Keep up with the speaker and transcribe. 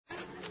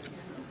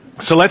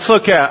So let's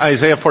look at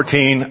Isaiah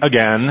 14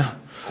 again,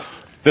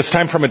 this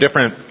time from a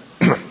different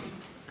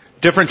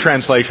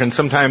translation.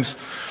 Sometimes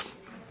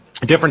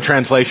different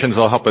translations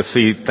will help us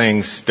see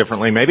things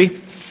differently, maybe.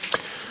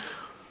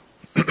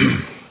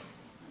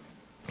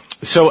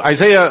 So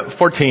Isaiah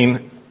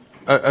 14,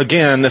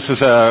 again, this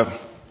is a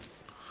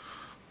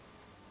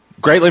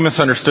greatly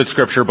misunderstood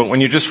scripture, but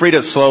when you just read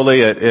it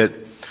slowly,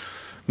 it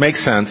makes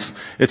sense.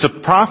 It's a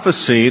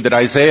prophecy that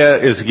Isaiah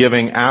is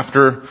giving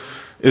after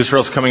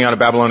Israel's coming out of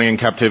Babylonian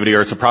captivity,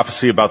 or it's a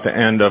prophecy about the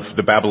end of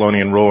the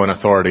Babylonian rule and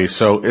authority.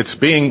 So it's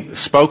being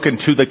spoken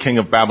to the king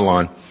of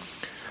Babylon,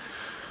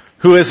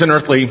 who is an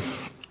earthly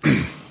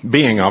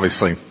being,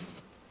 obviously.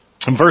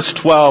 In verse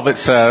 12 it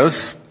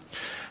says,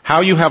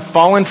 "How you have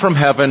fallen from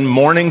heaven,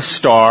 morning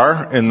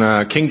star," in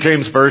the King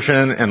James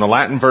Version and the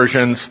Latin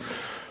versions.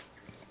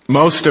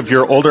 Most of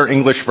your older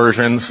English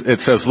versions, it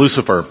says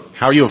Lucifer.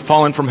 "How you have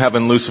fallen from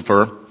heaven,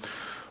 Lucifer."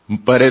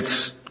 But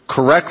it's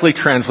correctly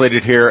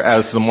translated here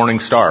as the morning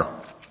star.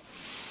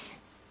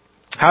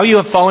 "How you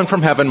have fallen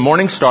from heaven,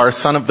 morning star,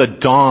 son of the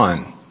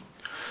dawn.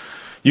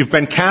 You've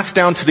been cast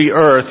down to the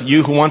earth,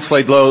 you who once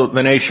laid low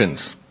the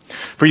nations.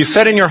 For you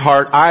said in your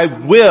heart, I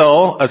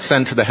will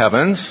ascend to the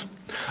heavens.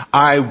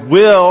 I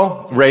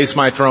will raise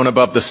my throne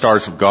above the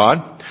stars of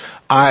God.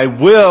 I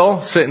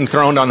will sit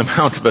enthroned on the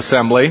Mount of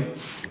Assembly,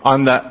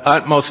 on the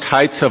utmost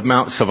heights of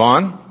Mount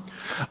Savon.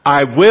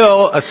 I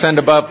will ascend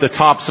above the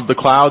tops of the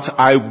clouds.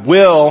 I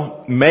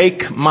will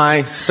make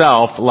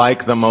myself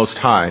like the Most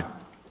High.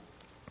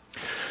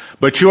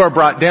 But you are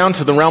brought down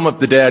to the realm of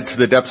the dead, to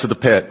the depths of the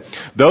pit.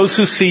 Those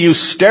who see you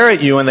stare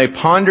at you and they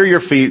ponder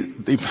your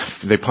feet.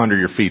 They ponder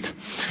your feet.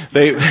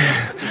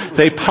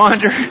 They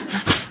ponder.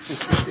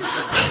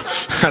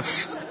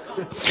 That's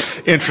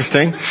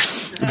interesting.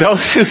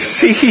 Those who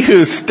see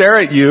you stare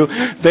at you,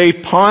 they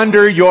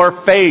ponder your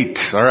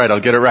fate." All right, I'll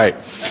get it right.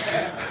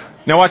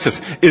 Now watch this.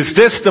 "Is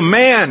this the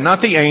man,"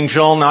 not the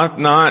angel,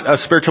 not a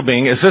spiritual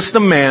being, "is this the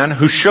man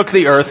who shook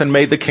the earth and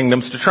made the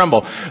kingdoms to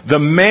tremble? The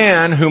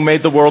man who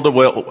made the world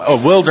a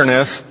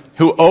wilderness,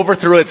 who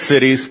overthrew its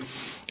cities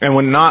and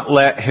would not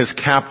let his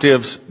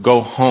captives go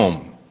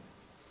home."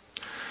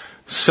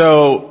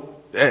 So,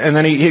 and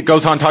then he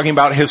goes on talking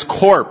about his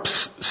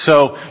corpse.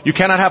 So you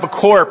cannot have a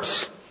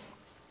corpse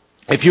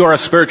if you are a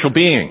spiritual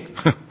being.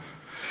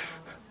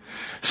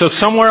 So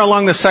somewhere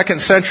along the 2nd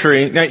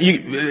century, now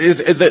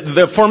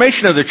the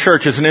formation of the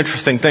church is an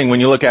interesting thing when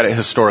you look at it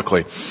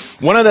historically.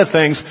 One of the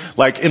things,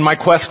 like in my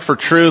quest for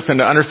truth and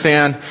to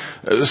understand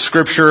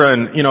scripture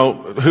and,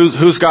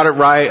 who's got it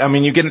right, I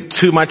mean, you get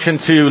too much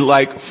into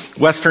like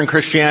Western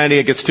Christianity,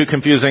 it gets too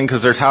confusing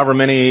because there's however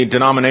many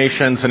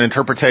denominations and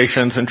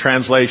interpretations and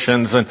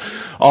translations and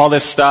all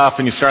this stuff,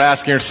 and you start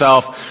asking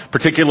yourself,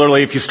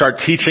 particularly if you start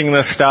teaching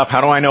this stuff,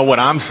 how do I know what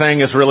I'm saying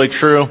is really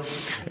true?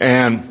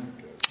 And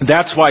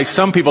that's why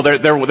some people,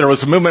 there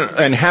was a movement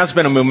and has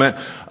been a movement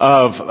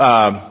of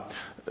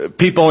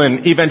people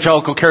in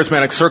evangelical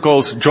charismatic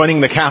circles joining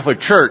the Catholic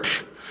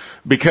Church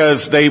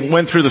because they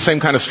went through the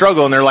same kind of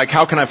struggle, and they're like,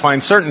 how can I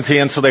find certainty?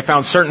 And so they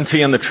found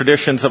certainty in the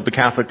traditions of the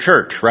Catholic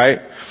Church,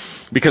 right?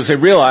 Because they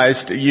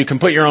realized you can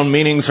put your own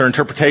meanings or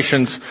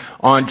interpretations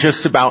on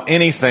just about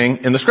anything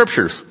in the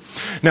scriptures.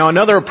 Now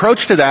another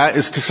approach to that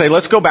is to say,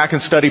 let's go back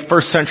and study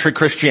 1st century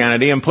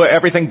Christianity and put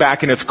everything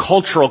back in its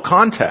cultural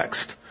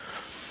context.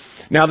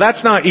 Now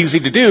that's not easy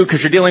to do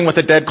because you're dealing with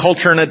a dead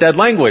culture and a dead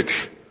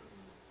language.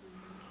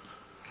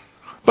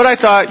 But I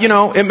thought,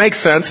 it makes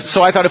sense.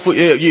 So I thought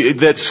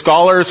that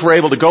scholars were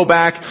able to go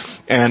back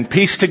and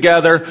piece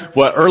together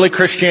what early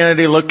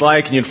Christianity looked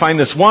like, and you'd find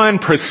this one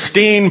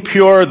pristine,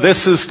 pure,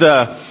 this is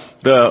the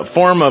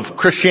form of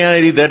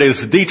Christianity that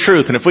is the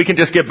truth. And if we can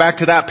just get back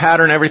to that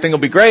pattern, everything will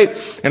be great,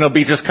 and it'll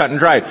be just cut and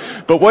dried.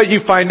 But what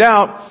you find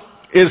out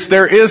is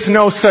there is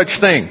no such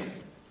thing.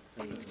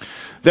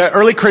 That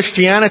early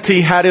Christianity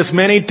had as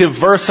many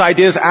diverse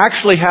ideas,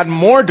 actually had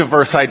more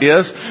diverse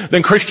ideas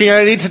than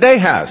Christianity today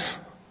has.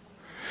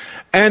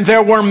 And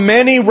there were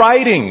many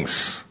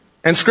writings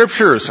and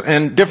scriptures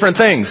and different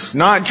things,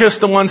 not just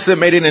the ones that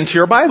made it into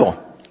your Bible.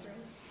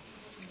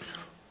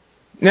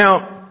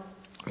 Now,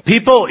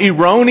 people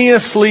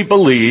erroneously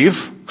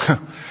believe,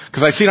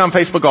 because I see it on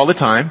Facebook all the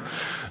time,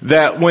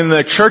 that when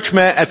the church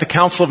met at the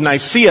Council of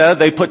Nicaea,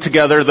 they put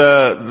together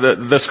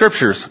the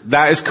scriptures.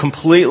 That is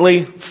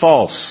completely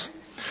false.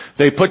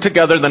 They put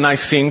together the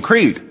Nicene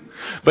Creed.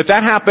 But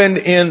that happened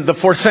in the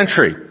 4th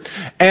century.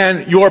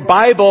 And your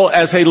Bible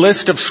as a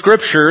list of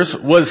scriptures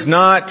was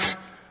not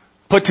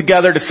put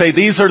together to say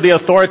these are the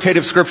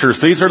authoritative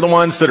scriptures. These are the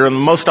ones that are the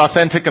most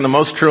authentic and the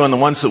most true and the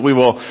ones that we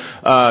will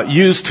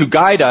use to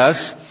guide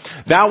us.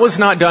 That was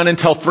not done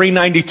until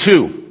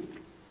 392.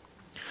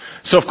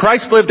 So if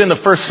Christ lived in the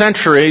 1st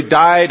century,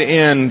 died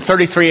in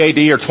 33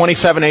 AD or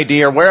 27 AD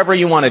or wherever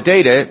you want to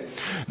date it,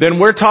 then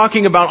we're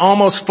talking about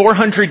almost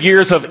 400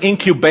 years of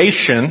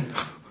incubation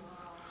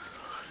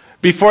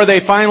before they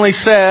finally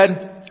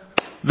said,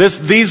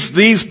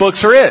 these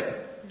books are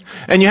it.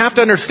 And you have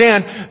to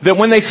understand that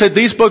when they said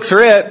these books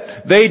are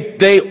it,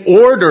 they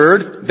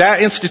ordered,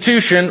 that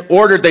institution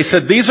ordered, they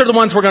said these are the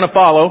ones we're going to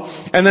follow,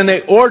 and then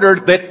they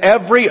ordered that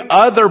every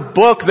other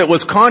book that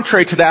was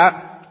contrary to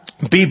that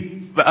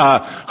be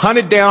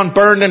hunted down,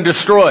 burned, and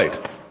destroyed.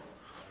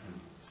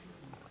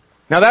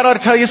 Now that ought to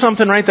tell you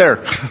something right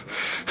there.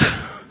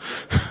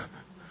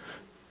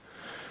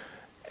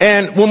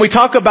 And when we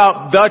talk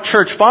about the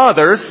church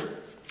fathers,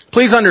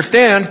 please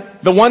understand,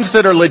 the ones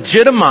that are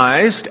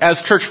legitimized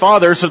as church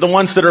fathers are the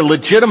ones that are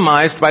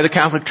legitimized by the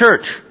Catholic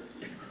Church.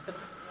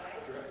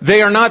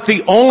 They are not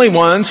the only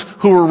ones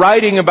who were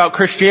writing about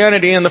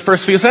Christianity in the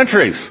first few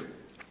centuries.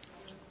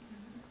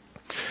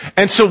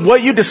 And so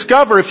what you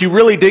discover, if you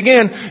really dig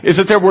in, is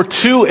that there were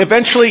two,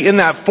 eventually in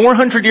that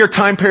 400-year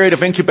time period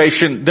of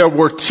incubation, there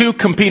were two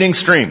competing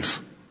streams.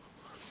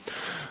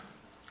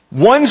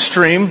 One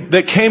stream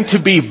that came to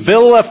be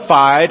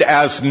vilified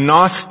as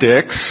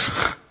Gnostics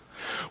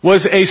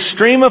was a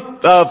stream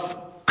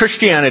of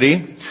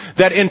Christianity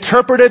that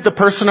interpreted the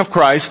person of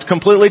Christ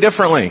completely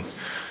differently.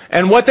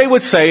 And what they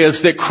would say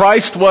is that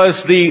Christ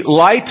was the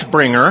light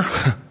bringer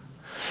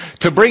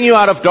to bring you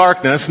out of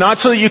darkness, not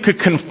so that you could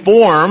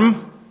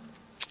conform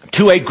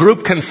to a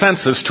group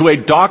consensus, to a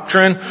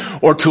doctrine,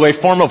 or to a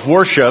form of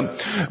worship,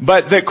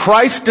 but that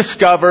Christ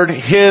discovered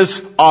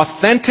His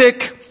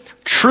authentic,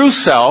 true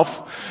self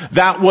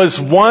that was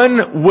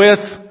one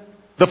with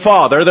the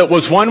Father, that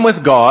was one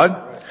with God,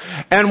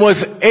 and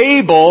was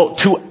able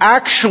to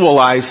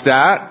actualize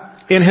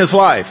that in His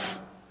life.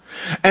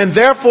 And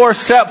therefore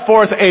set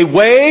forth a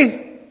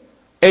way,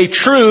 a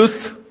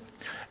truth,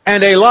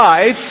 and a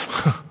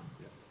life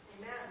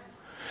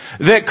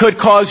that could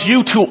cause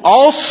you to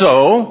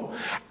also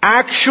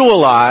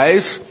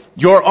actualize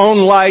your own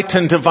light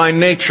and divine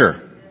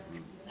nature.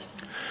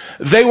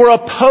 They were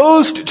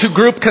opposed to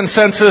group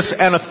consensus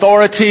and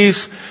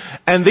authorities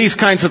and these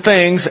kinds of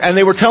things, and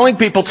they were telling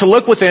people to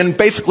look within,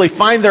 basically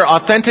find their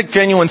authentic,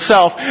 genuine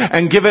self,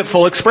 and give it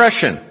full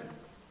expression.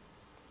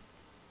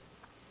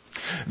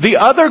 The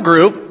other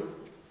group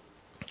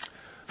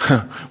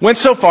went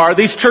so far,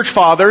 these church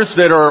fathers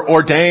that are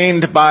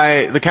ordained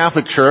by the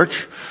Catholic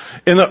Church,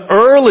 in the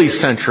early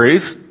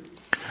centuries,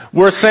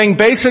 were saying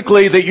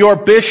basically that your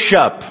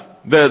bishop,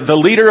 the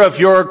leader of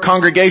your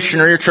congregation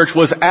or your church,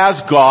 was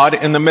as God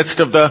in the midst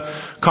of the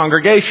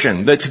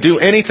congregation. That to do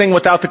anything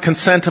without the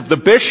consent of the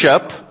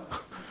bishop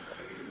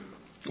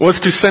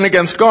was to sin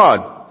against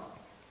God.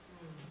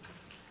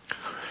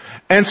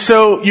 And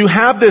so you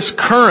have this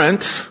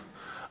current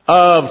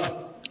of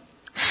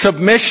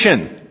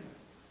submission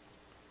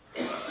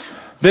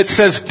that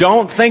says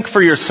don't think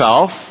for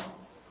yourself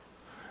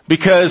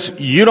because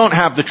you don't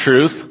have the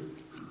truth.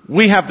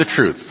 We have the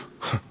truth.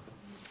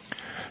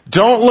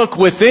 Don't look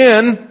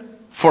within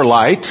for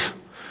light.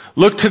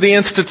 Look to the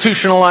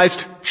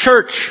institutionalized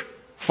church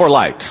for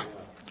light.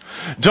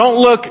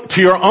 Don't look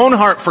to your own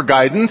heart for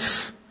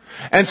guidance.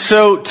 And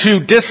so to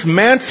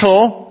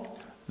dismantle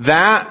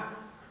that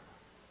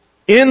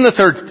in the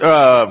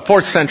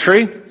 4th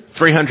century,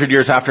 300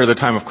 years after the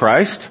time of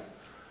Christ,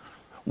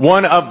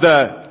 one of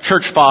the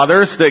church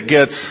fathers that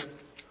gets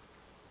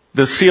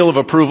the seal of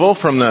approval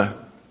from the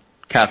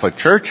Catholic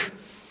Church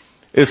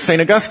is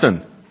St.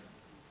 Augustine,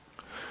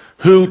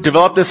 who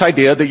developed this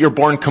idea that you're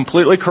born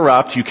completely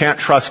corrupt. You can't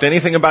trust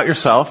anything about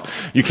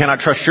yourself. You cannot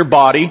trust your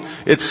body.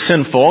 It's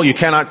sinful. You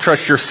cannot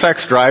trust your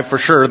sex drive, for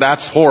sure.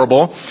 That's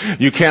horrible.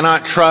 You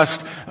cannot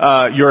trust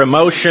your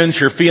emotions,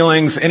 your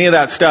feelings, any of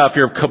that stuff.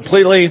 You're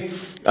completely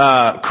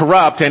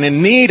corrupt and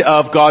in need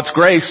of God's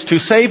grace to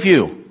save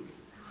you.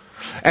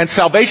 And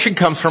salvation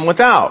comes from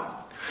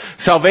without.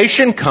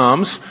 Salvation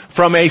comes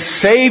from a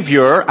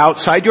Savior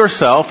outside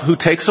yourself who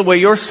takes away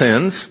your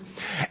sins,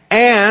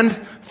 and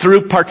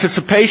through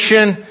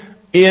participation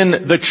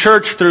in the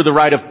church through the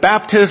rite of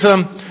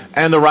baptism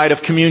and the rite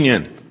of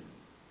communion.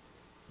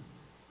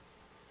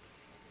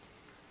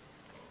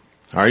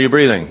 Are you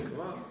breathing?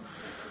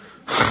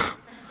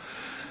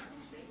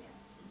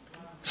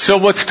 So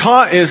what's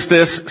taught is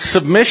this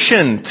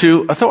submission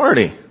to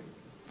authority.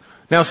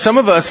 Now some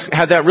of us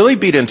had that really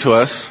beat into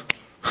us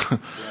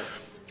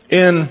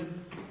in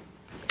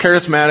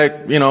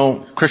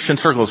charismatic, Christian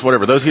circles,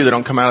 whatever. Those of you that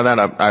don't come out of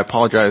that, I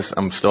apologize.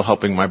 I'm still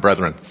helping my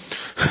brethren.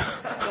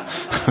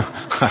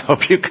 I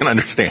hope you can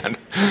understand.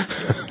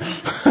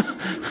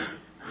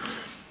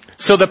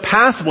 So the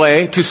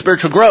pathway to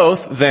spiritual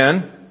growth,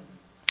 then,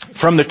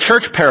 from the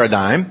church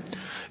paradigm,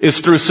 is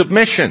through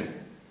submission.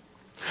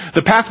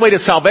 The pathway to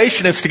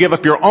salvation is to give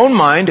up your own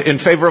mind in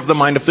favor of the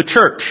mind of the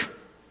church.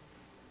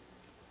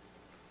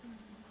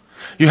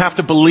 You have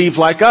to believe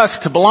like us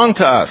to belong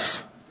to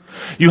us.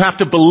 You have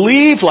to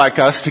believe like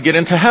us to get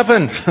into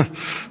heaven.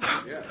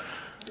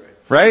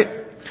 Right?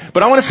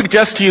 But I want to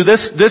suggest to you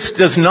this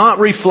does not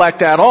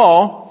reflect at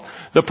all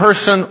the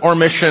person or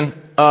mission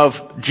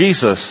of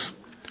Jesus.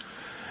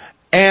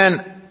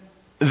 And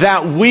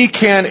that we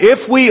can,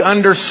 if we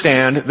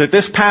understand that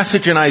this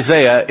passage in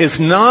Isaiah is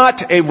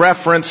not a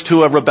reference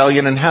to a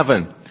rebellion in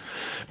heaven.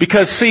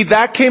 Because see,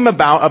 that came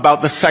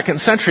about the 2nd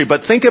century.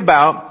 But think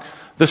about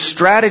the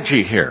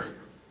strategy here.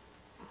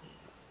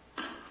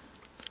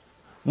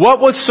 What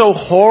was so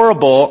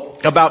horrible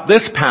about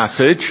this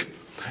passage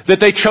that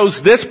they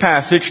chose this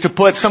passage to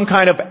put some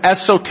kind of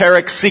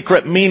esoteric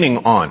secret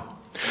meaning on?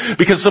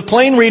 Because the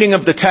plain reading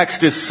of the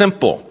text is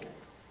simple.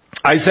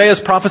 Isaiah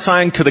is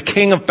prophesying to the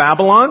king of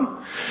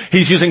Babylon.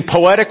 He's using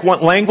poetic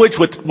language,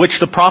 which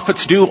the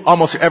prophets do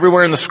almost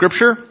everywhere in the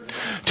scripture,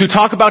 to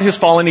talk about his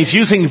fall. And he's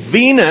using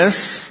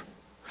Venus,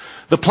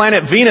 the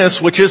planet Venus,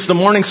 which is the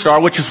morning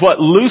star, which is what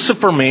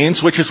Lucifer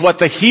means, which is what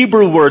the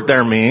Hebrew word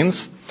there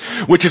means,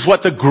 which is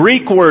what the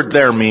Greek word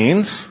there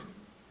means.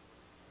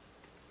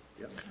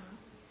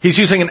 He's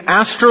using an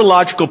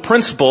astrological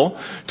principle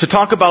to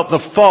talk about the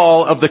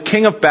fall of the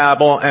king of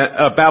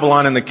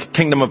Babylon and the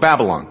kingdom of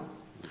Babylon.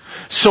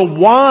 So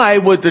why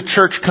would the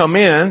church come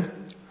in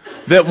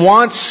that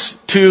wants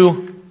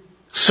to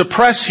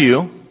suppress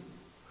you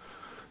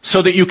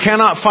so that you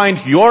cannot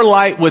find your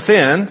light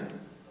within?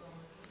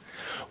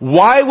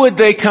 Why would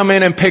they come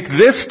in and pick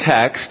this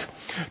text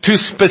to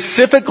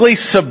specifically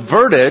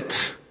subvert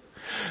it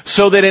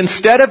so that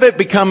instead of it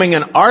becoming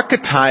an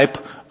archetype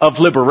of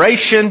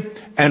liberation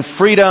and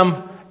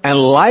freedom and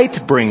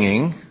light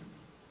bringing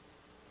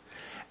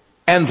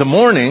and the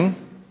morning,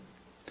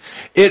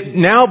 it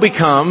now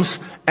becomes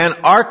an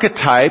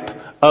archetype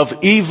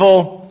of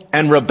evil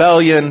and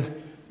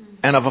rebellion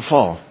and of a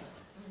fall?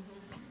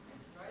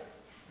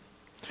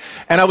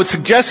 And I would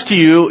suggest to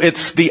you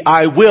it's the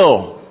I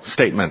will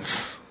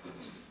statements.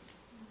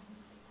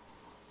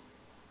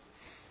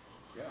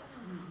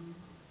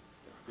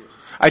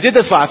 I did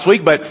this last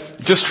week,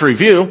 but just to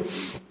review,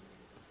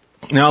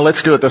 now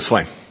let's do it this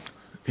way.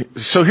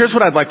 So here's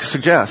what I'd like to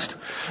suggest.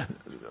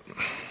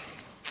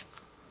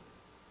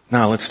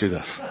 Now let's do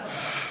this.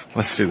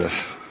 Let's do this.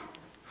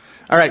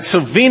 All right, so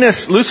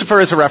Venus,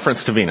 Lucifer is a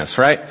reference to Venus,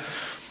 right?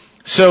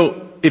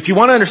 So if you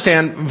want to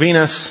understand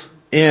Venus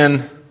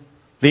in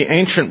the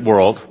ancient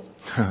world,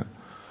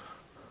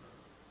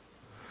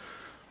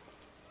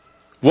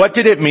 what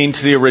did it mean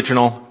to the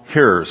original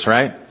hearers,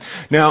 right?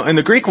 Now, in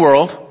the Greek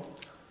world,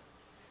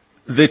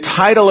 the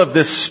title of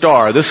this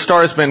star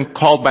has been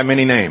called by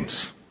many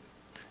names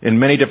in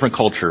many different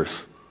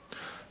cultures.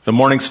 The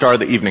morning star,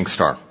 the evening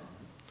star,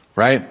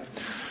 right?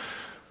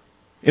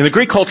 In the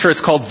Greek culture,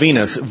 it's called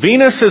Venus.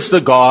 Venus is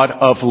the god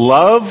of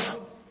love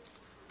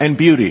and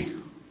beauty.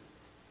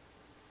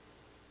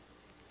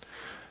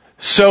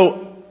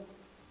 So,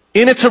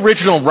 in its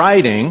original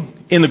writing,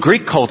 in the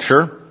Greek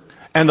culture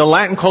and the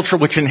Latin culture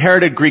which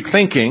inherited Greek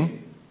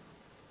thinking,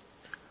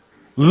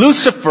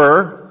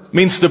 Lucifer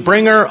means the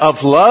bringer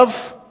of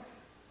love,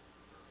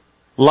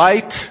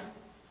 light,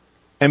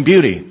 and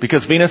beauty,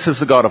 because Venus is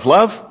the god of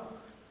love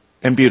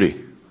and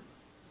beauty.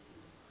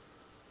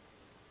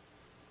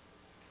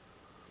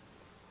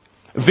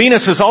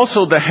 Venus is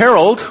also the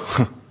herald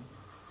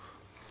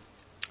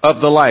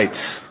of the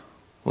light.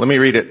 Let me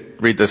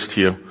read this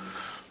to you.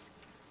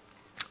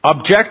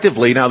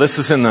 Objectively, now this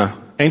is in the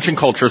ancient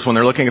cultures when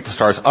they're looking at the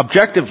stars,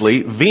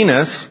 objectively,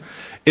 Venus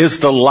is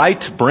the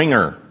light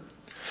bringer,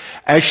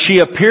 as she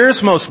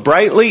appears most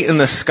brightly in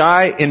the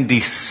sky in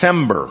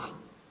December.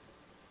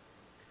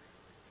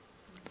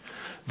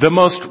 The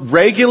most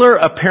regular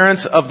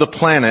appearance of the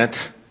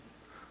planet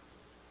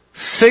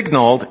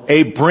signaled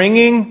a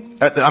beginning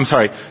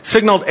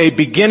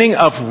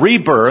of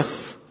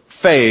rebirth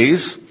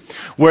phase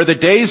where the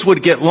days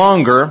would get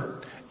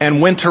longer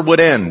and winter would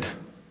end.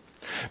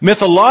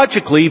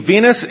 Mythologically,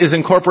 Venus is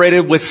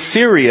incorporated with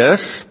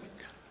Sirius,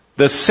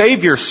 the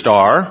savior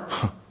star.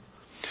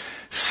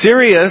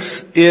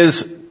 Sirius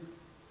is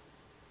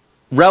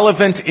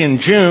relevant in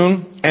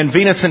June and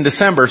Venus in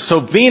December.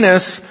 So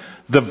Venus,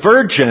 the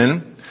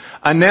Virgin,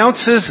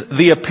 announces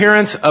the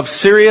appearance of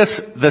Sirius,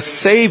 the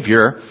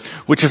Savior,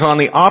 which is on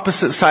the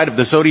opposite side of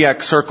the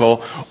zodiac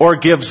circle, or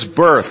gives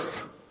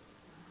birth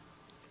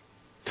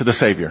to the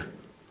Savior.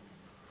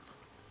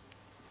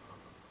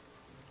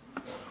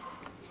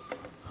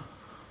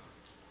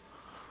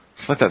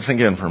 Just let that sink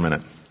in for a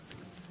minute.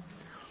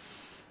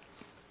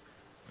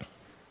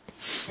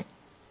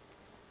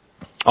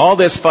 All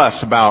this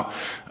fuss about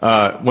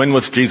when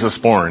was Jesus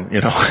born,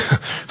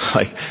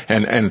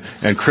 and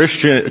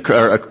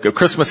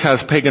Christmas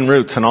has pagan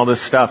roots and all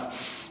this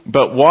stuff.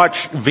 But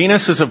watch,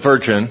 Venus is a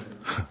virgin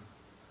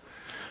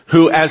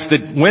who, as the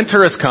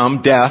winter has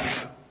come,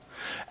 death,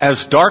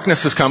 as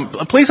darkness has come.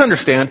 Please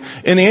understand,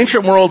 in the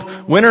ancient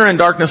world, winter and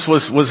darkness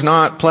was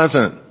not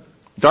pleasant.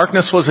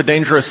 Darkness was a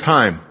dangerous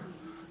time.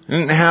 You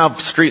didn't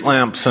have street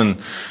lamps and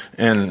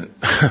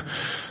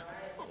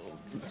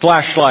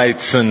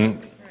flashlights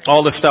and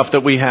all the stuff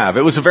that we have.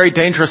 It was a very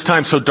dangerous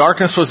time. So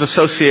darkness was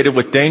associated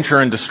with danger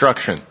and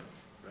destruction.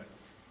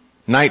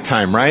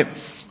 Nighttime, right?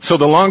 So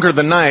the longer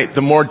the night,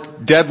 the more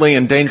deadly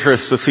and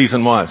dangerous the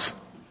season was.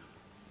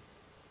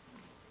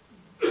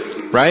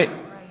 Right?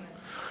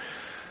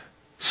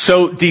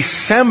 So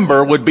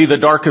December would be the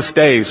darkest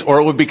days,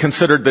 or it would be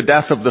considered the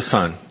death of the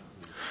sun.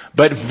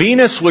 But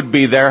Venus would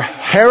be there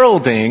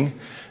heralding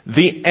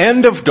the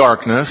end of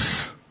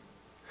darkness,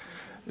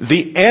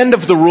 the end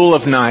of the rule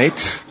of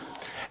night,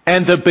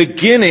 and the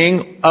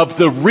beginning of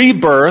the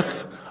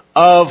rebirth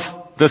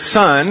of the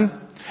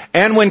sun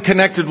And when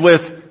connected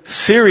with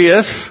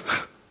Sirius,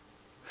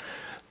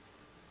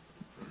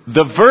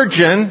 the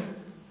Virgin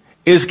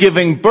is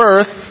giving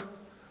birth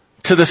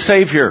to the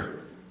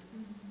Savior.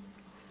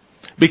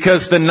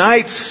 Because the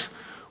nights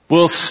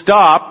will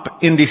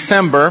stop in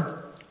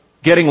December,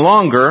 getting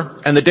longer,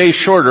 and the days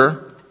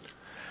shorter.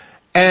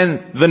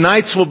 And the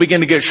nights will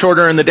begin to get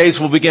shorter, and the days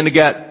will begin to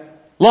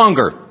get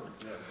longer.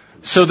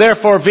 So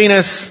therefore,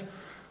 Venus,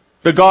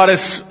 the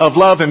goddess of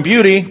love and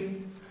beauty,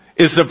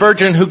 is the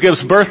virgin who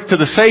gives birth to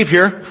the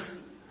Savior,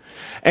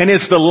 and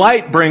is the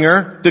light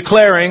bringer,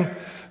 declaring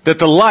that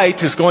the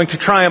light is going to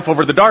triumph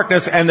over the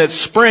darkness, and that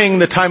spring,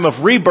 the time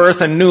of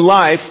rebirth and new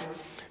life,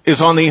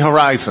 is on the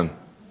horizon.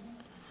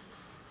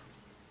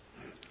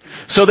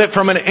 So that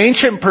from an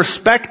ancient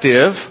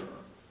perspective,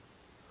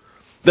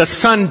 the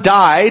sun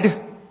died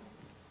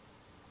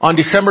on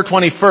December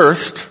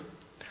 21st,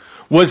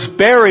 was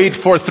buried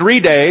for 3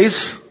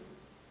 days,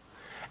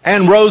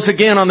 and rose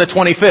again on the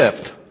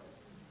 25th.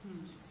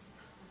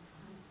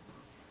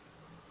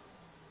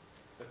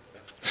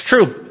 It's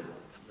true.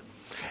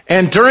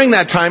 And during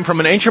that time, from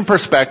an ancient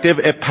perspective,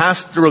 it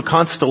passed through a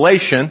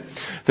constellation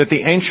that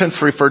the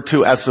ancients referred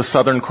to as the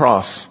Southern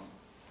Cross.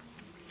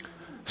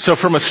 So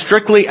from a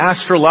strictly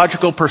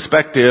astrological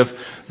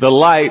perspective, the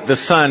light, the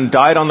sun,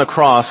 died on the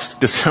cross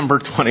December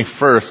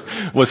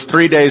 21st, was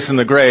 3 days in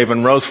the grave,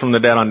 and rose from the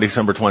dead on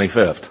December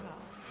 25th.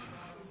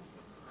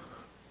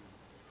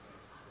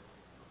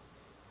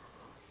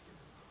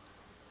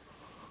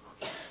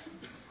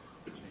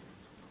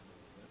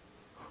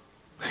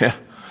 Yeah.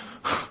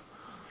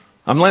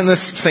 I'm letting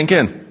this sink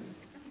in.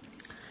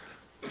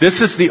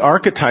 This is the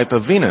archetype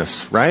of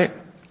Venus, right?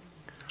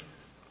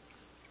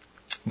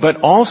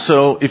 But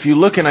also, if you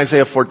look in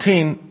Isaiah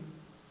 14,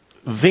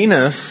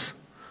 Venus,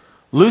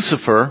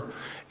 Lucifer,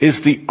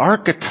 is the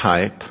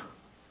archetype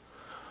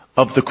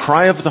of the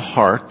cry of the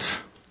heart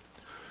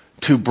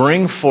to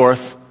bring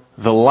forth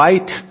the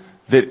light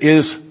that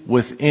is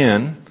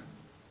within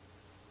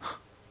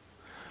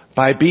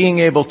by being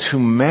able to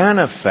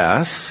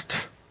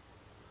manifest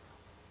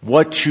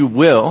what you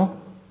will,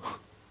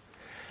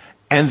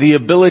 and the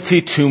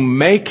ability to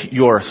make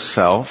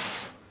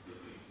yourself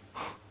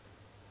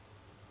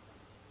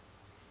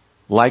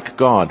like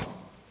God.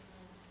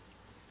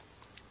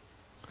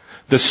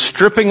 The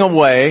stripping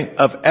away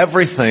of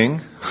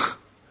everything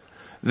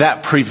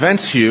that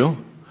prevents you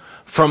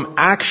from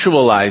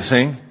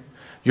actualizing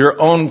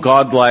your own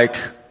godlike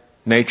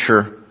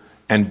nature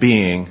and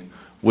being,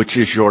 which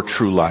is your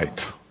true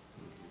light.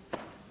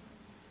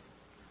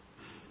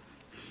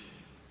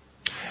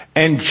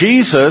 And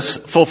Jesus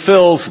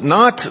fulfills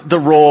not the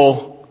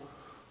role,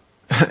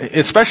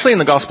 especially in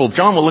the Gospel of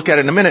John, we'll look at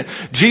it in a minute,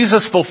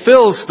 Jesus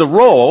fulfills the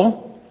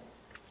role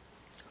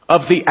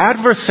of the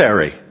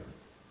adversary.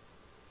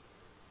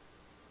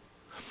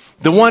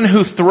 The one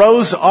who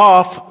throws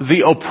off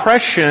the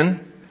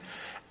oppression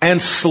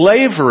and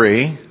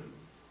slavery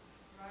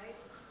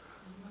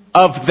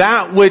of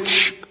that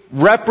which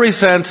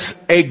represents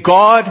a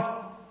God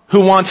who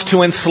wants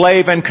to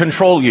enslave and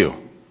control you.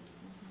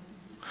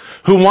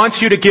 Who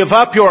wants you to give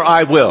up your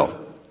I will.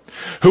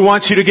 Who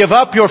wants you to give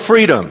up your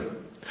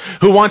freedom.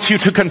 Who wants you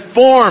to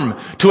conform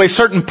to a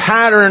certain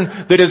pattern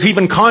that is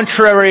even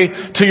contrary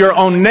to your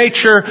own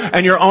nature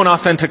and your own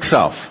authentic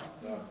self.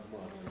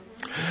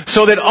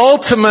 So that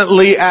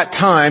ultimately at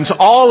times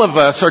all of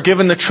us are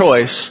given the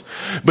choice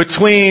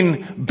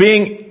between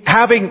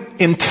having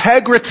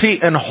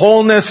integrity and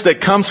wholeness that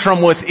comes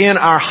from within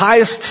our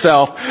highest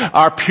self,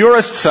 our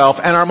purest self,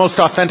 and our most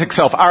authentic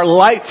self, our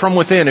light from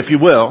within, if you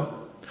will,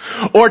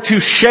 or to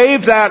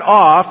shave that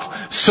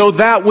off so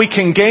that we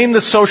can gain the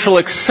social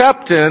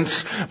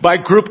acceptance by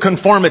group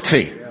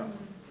conformity.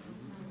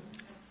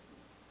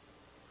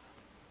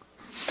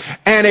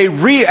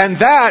 And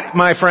that,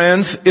 my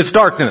friends, is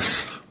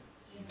darkness.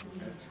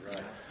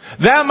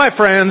 That, my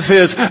friends,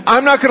 is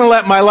I'm not going to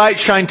let my light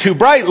shine too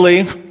brightly.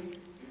 I'm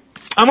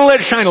going to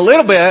let it shine a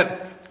little bit,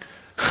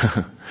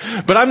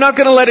 but I'm not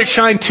going to let it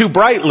shine too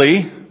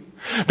brightly,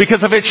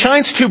 because if it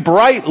shines too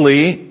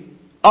brightly,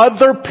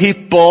 other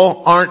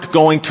people aren't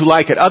going to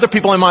like it. Other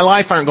people in my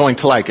life aren't going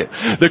to like it.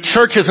 The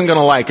church isn't going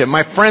to like it.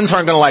 My friends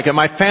aren't going to like it.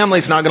 My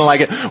family's not going to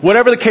like it.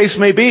 Whatever the case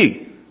may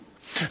be.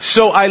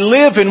 So I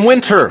live in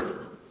winter.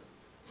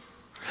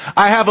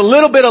 I have a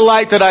little bit of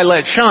light that I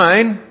let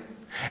shine,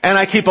 and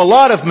I keep a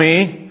lot of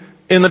me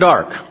in the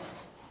dark.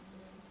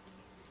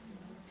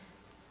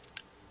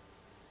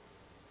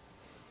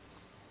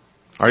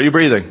 Are you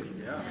breathing?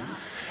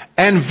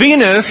 And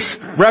Venus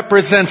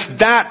represents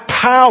that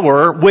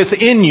power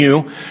within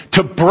you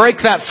to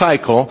break that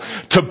cycle,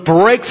 to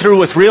break through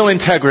with real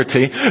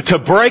integrity, to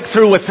break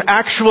through with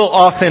actual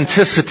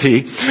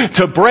authenticity,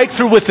 to break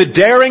through with the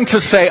daring to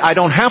say, I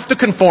don't have to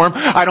conform,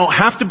 I don't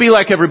have to be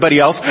like everybody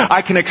else,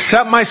 I can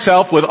accept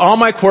myself with all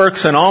my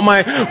quirks and all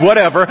my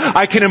whatever,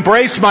 I can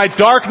embrace my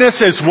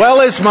darkness as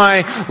well as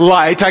my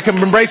light, I can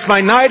embrace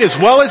my night as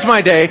well as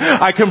my day,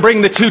 I can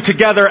bring the two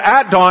together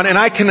at dawn, and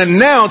I can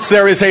announce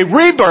there is a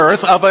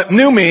rebirth of a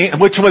new me,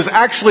 which was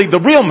actually the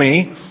real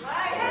me.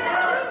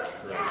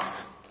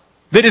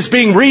 that is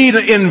being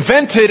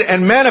reinvented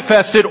and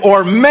manifested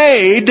or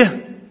made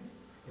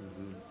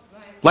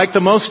like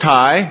the Most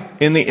High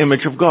in the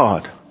image of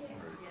God.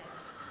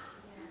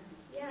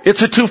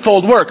 It's a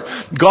twofold work.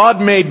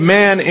 God made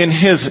man in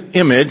His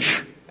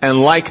image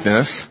and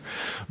likeness,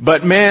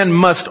 but man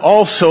must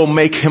also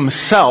make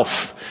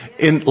himself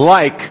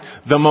like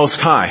the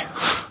Most High.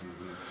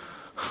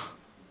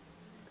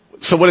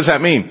 So what does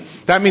that mean?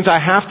 That means I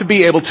have to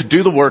be able to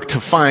do the work to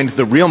find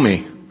the real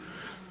me,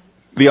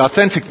 the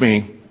authentic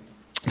me,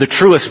 the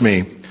truest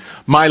me,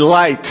 my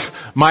light,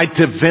 my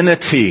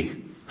divinity.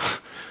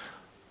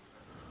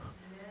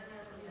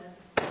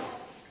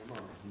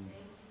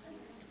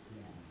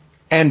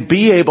 And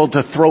be able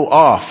to throw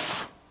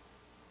off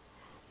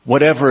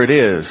whatever it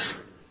is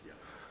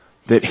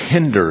that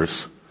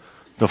hinders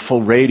the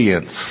full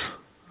radiance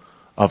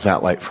of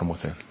that light from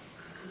within.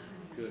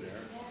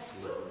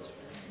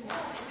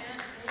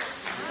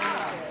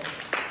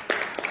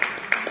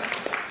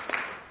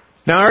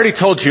 Now, I already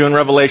told you in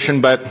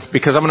Revelation, but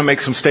because I'm going to make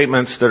some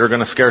statements that are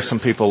going to scare some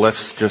people,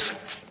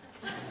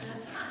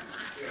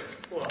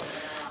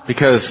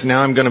 because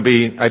now I'm going to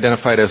be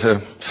identified as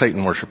a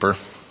Satan worshiper.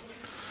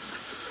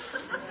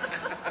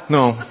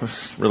 No,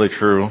 that's really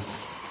true.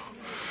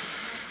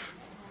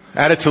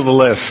 Add it to the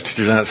list,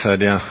 Jeanette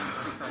said, yeah.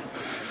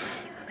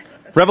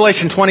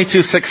 Revelation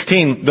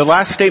 22:16, the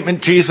last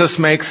statement Jesus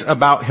makes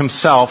about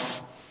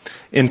himself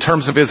in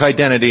terms of his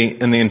identity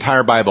in the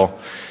entire Bible.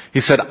 He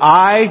said,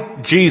 I,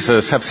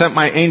 Jesus, have sent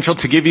my angel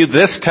to give you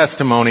this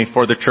testimony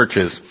for the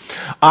churches.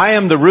 I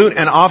am the root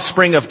and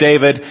offspring of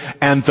David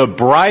and the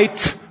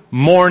bright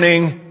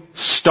morning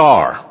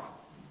star.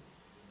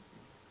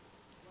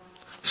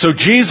 So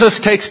Jesus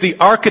takes the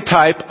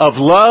archetype of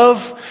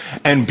love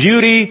and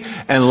beauty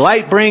and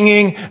light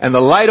bringing and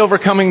the light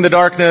overcoming the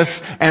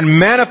darkness and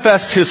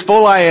manifests His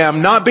full I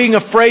am, not being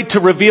afraid to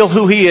reveal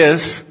who He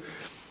is.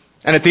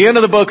 And at the end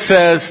of the book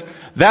says,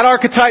 that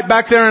archetype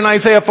back there in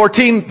Isaiah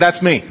 14,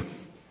 that's me.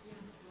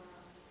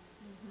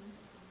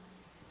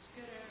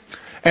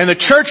 And the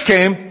church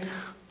came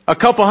a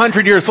couple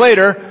hundred years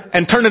later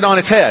and turned it on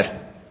its head.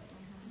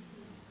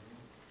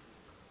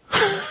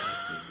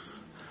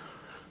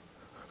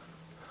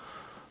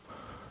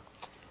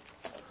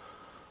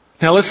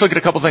 Now let's look at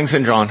a couple things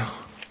in John.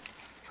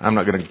 I'm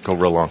not going to go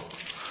real long,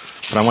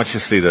 but I want you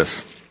to see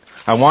this.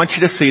 I want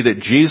you to see that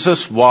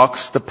Jesus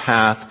walks the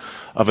path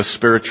of a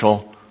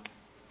spiritual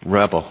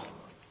rebel.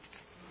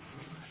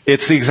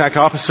 It's the exact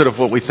opposite of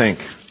what we think.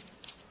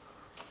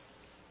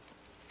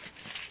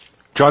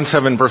 John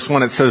 7 verse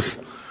 1, it says,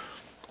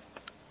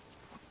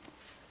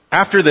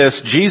 after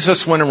this,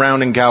 Jesus went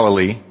around in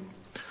Galilee.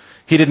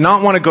 He did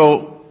not want to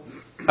go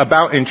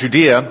about in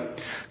Judea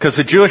because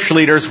the Jewish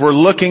leaders were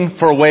looking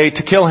for a way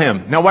to kill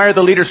him. Now, why are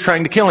the leaders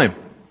trying to kill him?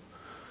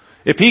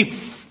 If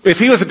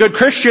he was a good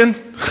Christian,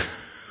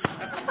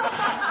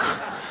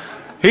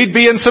 he'd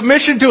be in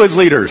submission to his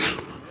leaders.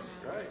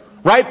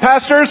 Right,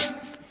 pastors?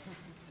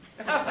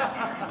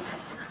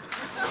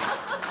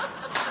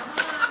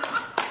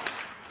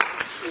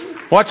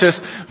 Watch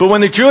this. But when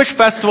the Jewish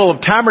festival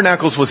of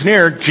tabernacles was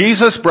near,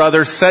 Jesus'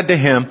 brothers said to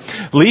him,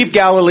 leave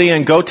Galilee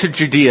and go to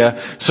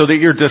Judea so that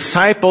your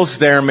disciples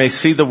there may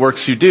see the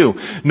works you do.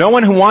 No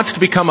one who wants to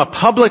become a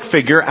public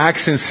figure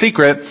acts in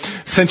secret.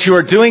 Since you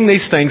are doing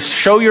these things,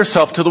 show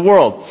yourself to the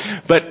world.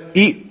 But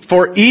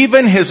for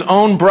even his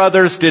own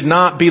brothers did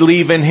not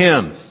believe in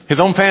him. His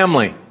own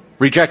family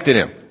rejected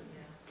him.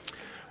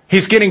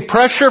 He's getting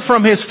pressure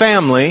from his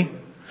family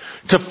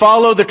to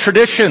follow the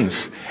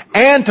traditions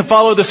and to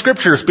follow the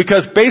scriptures,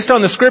 because based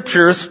on the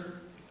scriptures,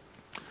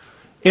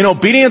 in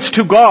obedience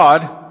to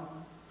God,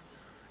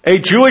 a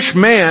Jewish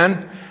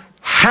man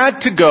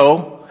had to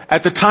go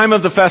at the time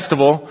of the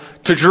festival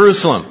to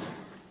Jerusalem.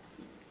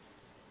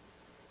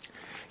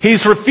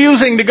 He's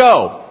refusing to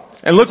go.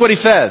 And look what he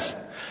says.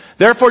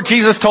 Therefore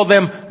Jesus told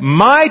them,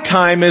 my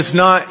time is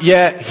not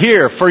yet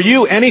here. For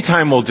you, any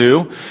time will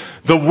do.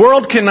 The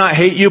world cannot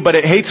hate you, but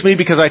it hates me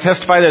because I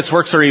testify that its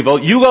works are evil.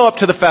 You go up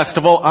to the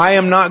festival. I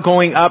am not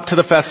going up to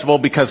the festival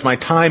because my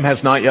time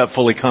has not yet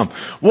fully come.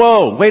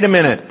 Whoa, wait a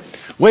minute.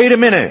 Wait a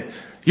minute.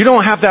 You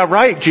don't have that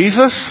right,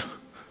 Jesus.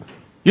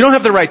 You don't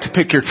have the right to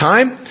pick your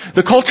time.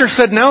 The culture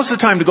said now's the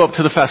time to go up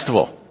to the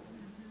festival.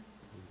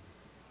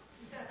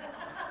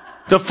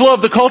 The flow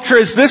of the culture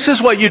is this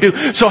is what you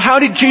do. So how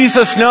did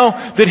Jesus know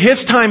that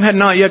his time had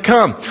not yet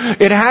come?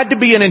 It had to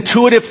be an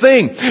intuitive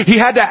thing. He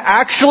had to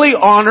actually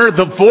honor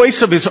the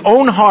voice of his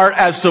own heart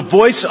as the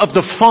voice of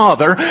the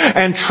Father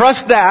and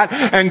trust that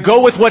and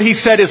go with what he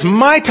said is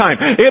my time.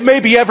 It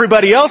may be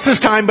everybody else's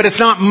time, but it's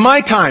not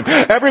my time.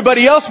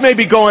 Everybody else may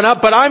be going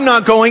up, but I'm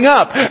not going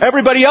up.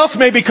 Everybody else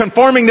may be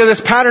conforming to this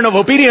pattern of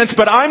obedience,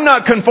 but I'm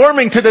not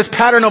conforming to this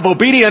pattern of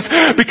obedience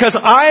because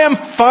I am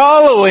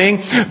following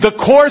the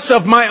course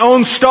of my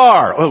own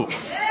star. Oh.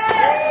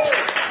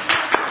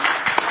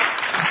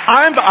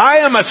 I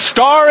am a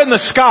star in the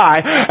sky,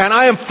 and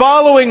I am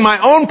following my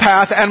own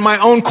path and my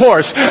own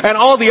course. And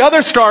all the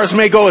other stars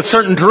may go a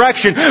certain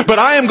direction, but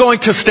I am going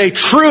to stay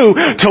true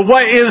to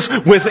what is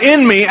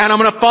within me, and I'm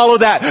going to follow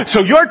that.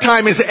 So your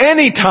time is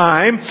any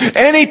time,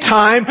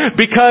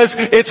 because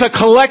it's a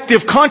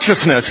collective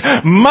consciousness.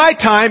 My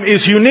time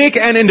is unique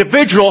and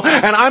individual,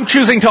 and I'm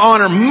choosing to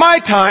honor my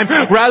time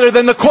rather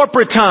than the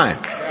corporate time.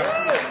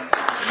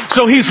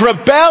 So he's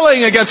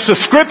rebelling against the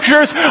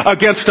scriptures,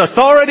 against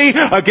authority,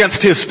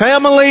 against his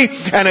family,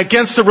 and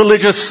against the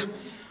religious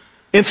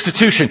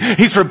institution.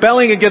 He's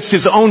rebelling against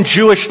his own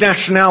Jewish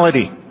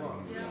nationality.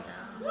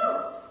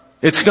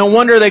 It's no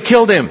wonder they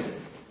killed him.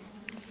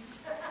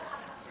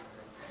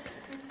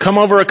 Come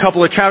over a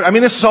couple of chapters. I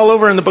mean, this is all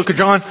over in the book of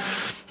John.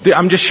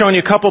 I'm just showing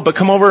you a couple, but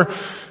come over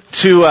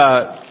to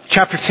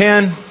chapter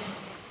 10.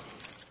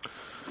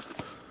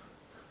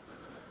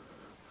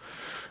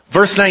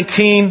 Verse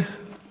 19.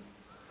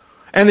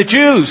 And the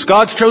Jews,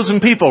 God's chosen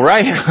people,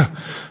 right?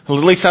 At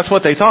least that's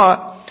what they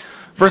thought.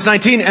 Verse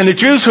 19, and the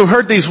Jews who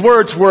heard these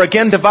words were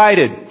again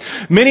divided.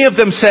 Many of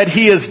them said,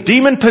 he is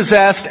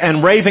demon-possessed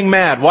and raving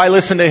mad. Why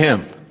listen to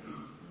him?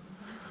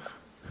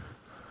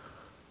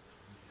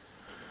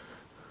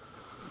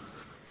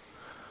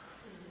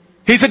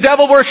 He's a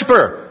devil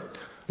worshiper.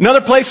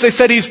 Another place they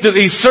said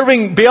he's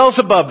serving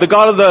Beelzebub, the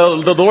god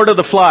of the Lord of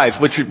the Flies,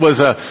 which was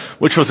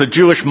a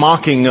Jewish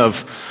mocking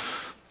of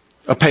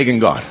a pagan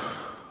god.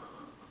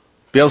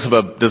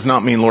 Beelzebub does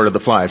not mean Lord of the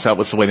Flies. That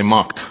was the way they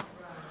mocked.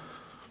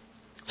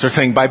 So they're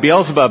saying by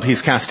Beelzebub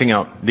he's casting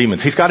out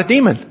demons. He's got a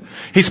demon.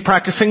 He's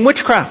practicing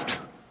witchcraft.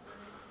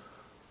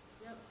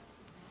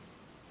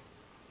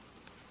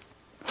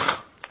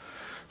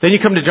 Then you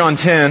come to John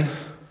 10.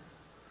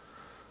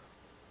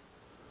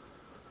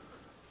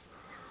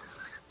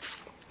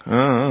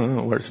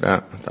 Where's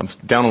that? I'm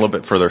down a little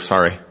bit further.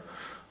 Sorry.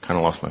 Kind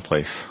of lost my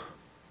place.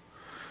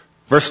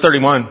 Verse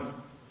 31.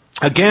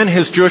 Again,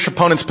 his Jewish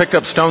opponents picked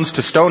up stones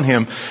to stone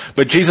him,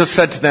 but Jesus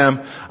said to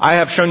them, I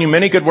have shown you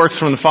many good works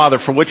from the Father.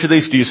 For which of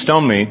these do you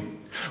stone me?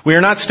 We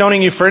are not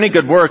stoning you for any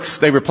good works,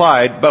 they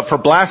replied, but for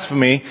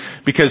blasphemy,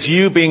 because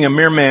you, being a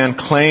mere man,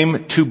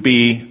 claim to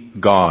be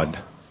God.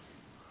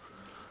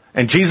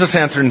 And Jesus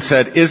answered and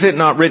said, is it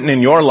not written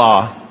in your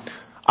law,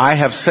 I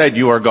have said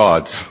you are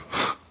gods?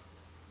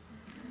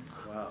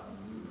 Wow.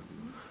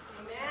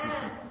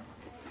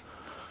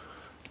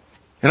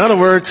 In other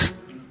words,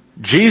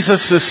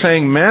 Jesus is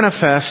saying,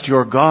 manifest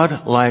your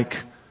God-like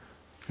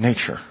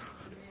nature,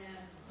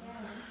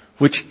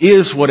 which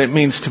is what it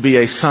means to be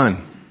a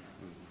son.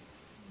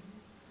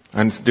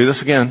 And do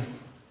this again.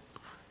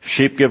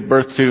 Sheep give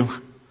birth to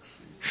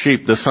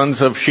sheep. The sons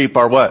of sheep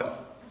are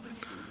what?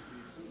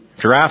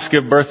 Giraffes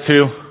give birth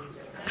to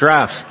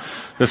giraffes.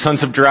 The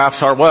sons of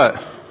giraffes are what?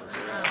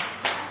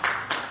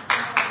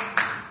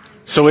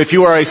 So if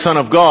you are a son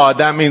of God,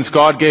 that means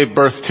God gave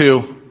birth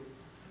to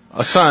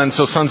a son.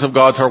 So sons of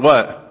gods are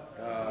what?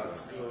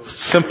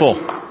 Simple.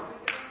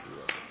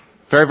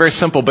 Very, very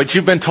simple. But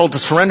you've been told to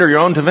surrender your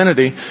own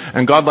divinity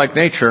and godlike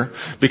nature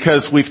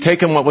because we've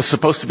taken what was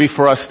supposed to be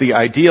for us the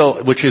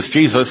ideal, which is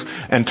Jesus,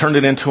 and turned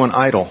it into an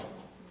idol.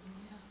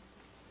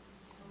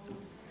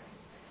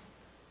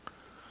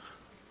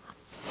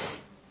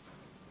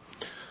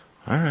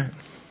 All right.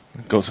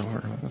 It goes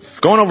over. It's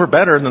going over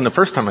better than the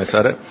first time I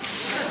said it.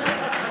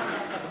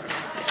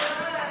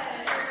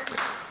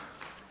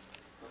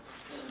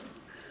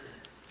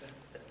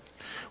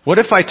 What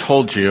if I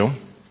told you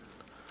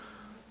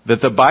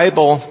that the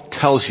Bible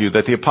tells you,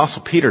 that the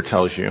Apostle Peter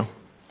tells you,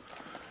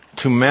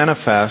 to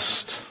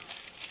manifest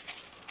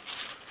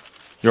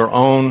your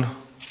own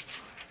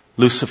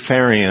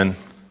Luciferian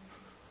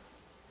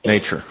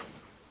nature?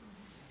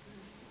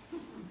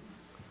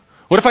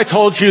 What if I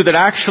told you that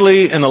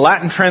actually in the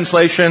Latin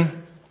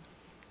translation,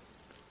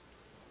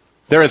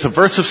 there is a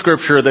verse of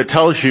Scripture that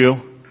tells you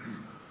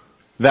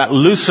that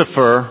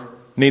Lucifer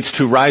needs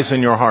to rise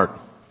in your heart?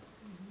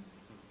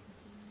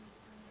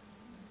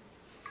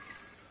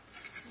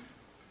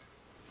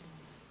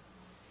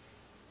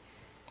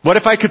 What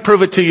if I could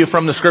prove it to you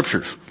from the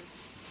Scriptures?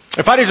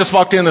 If I had just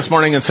walked in this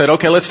morning and said,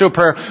 okay, let's do a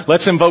prayer,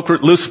 let's invoke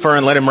Lucifer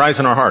and let him rise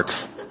in our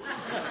hearts.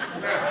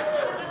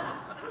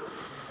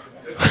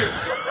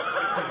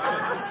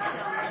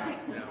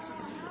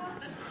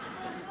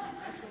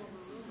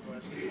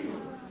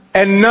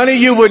 And none of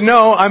you would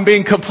know I'm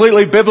being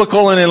completely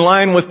biblical and in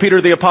line with Peter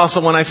the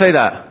Apostle when I say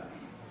that.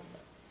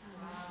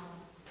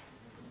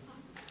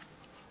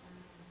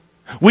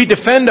 We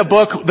defend a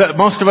book that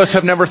most of us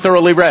have never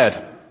thoroughly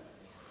read.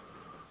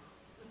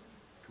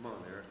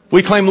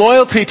 We claim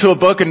loyalty to a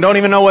book and don't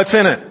even know what's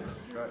in it.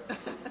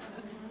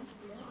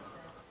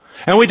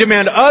 And we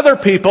demand other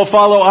people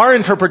follow our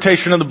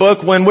interpretation of the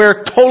book when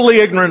we're totally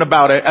ignorant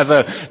about it as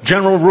a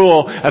general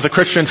rule as a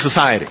Christian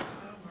society.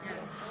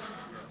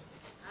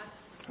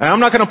 And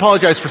I'm not going to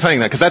apologize for saying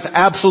that because that's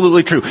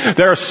absolutely true.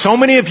 There are so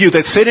many of you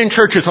that sit in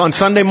churches on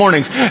Sunday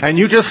mornings and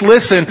you just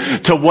listen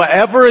to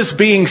whatever is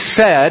being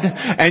said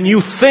and you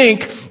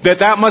think that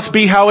that must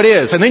be how it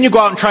is. And then you go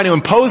out and try to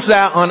impose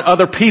that on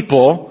other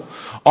people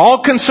all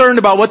concerned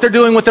about what they're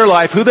doing with their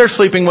life, who they're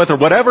sleeping with, or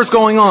whatever's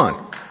going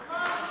on.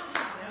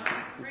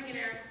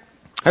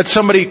 Had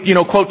somebody,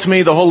 quote to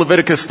me the whole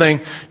Leviticus thing.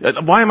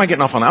 Why am I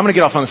getting off on that? I'm going to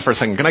get off on this for a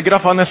second. Can I get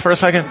off on this for a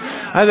second?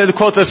 I had to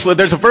quote this.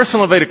 There's a verse in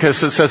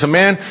Leviticus that says, a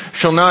man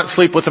shall not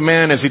sleep with a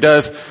man as he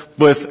does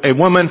with a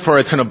woman, for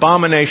it's an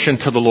abomination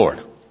to the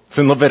Lord. It's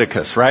in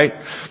Leviticus, right?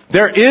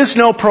 There is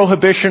no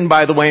prohibition,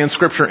 by the way, in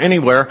Scripture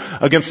anywhere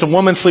against a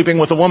woman sleeping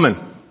with a woman.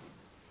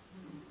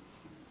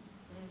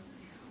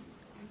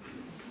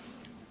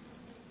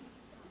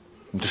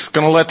 I'm just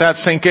going to let that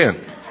sink in.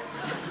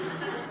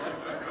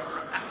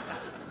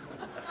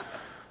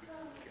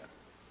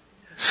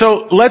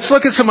 So let's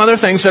look at some other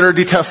things that are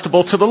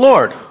detestable to the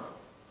Lord.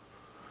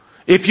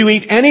 If you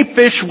eat any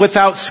fish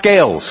without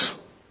scales,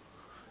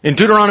 in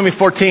Deuteronomy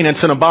 14,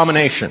 it's an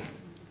abomination.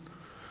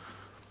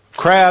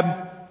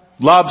 Crab,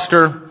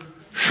 lobster,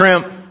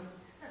 shrimp,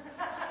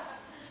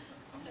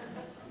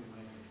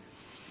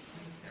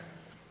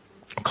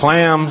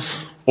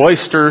 clams,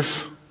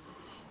 oysters,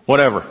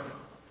 whatever.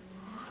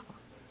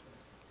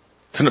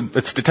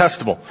 It's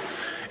detestable.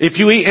 If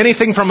you eat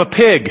anything from a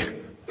pig,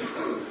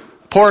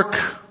 pork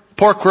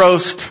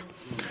roast,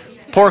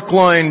 pork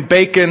loin,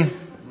 bacon.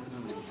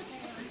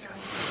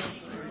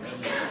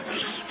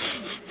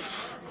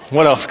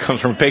 What else comes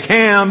from a pig?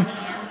 Ham.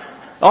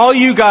 All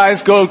you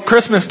guys go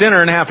Christmas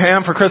dinner and have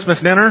ham for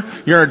Christmas dinner.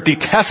 You're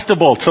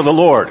detestable to the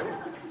Lord.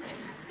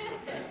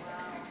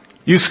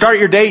 You start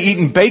your day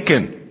eating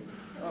bacon.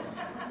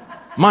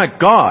 My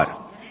God.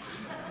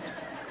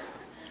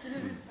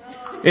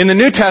 In the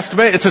New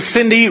Testament, it's a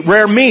sin to eat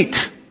rare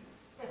meat.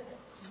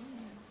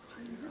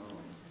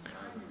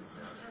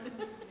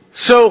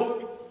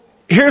 So,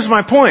 here's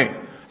my point.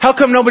 How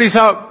come nobody's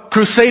out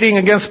crusading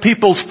against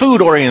people's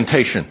food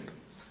orientation?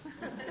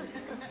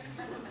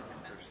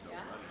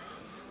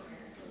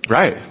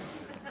 Right.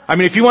 I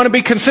mean, if you want to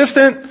be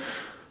consistent,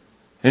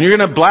 and you're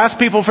going to blast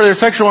people for their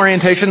sexual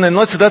orientation, then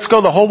let's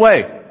go the whole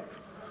way.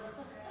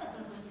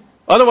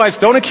 Otherwise,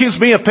 don't accuse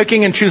me of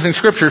picking and choosing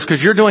scriptures,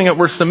 because you're doing it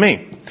worse than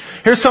me.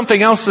 Here's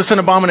something else that's an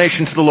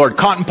abomination to the Lord.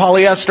 Cotton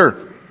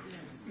polyester.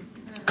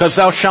 Because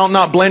thou shalt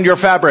not blend your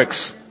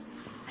fabrics.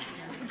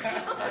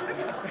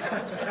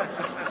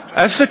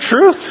 That's the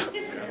truth.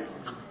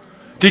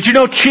 Did you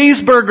know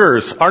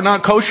cheeseburgers are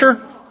not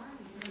kosher?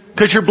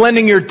 Because you're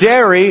blending your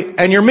dairy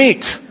and your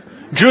meat.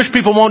 Jewish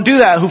people won't do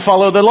that who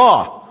follow the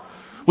law.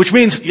 Which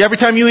means every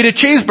time you eat a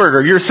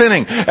cheeseburger, you're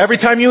sinning. Every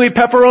time you eat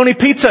pepperoni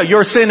pizza,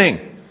 you're sinning.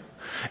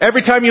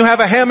 Every time you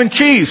have a ham and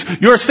cheese,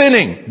 you're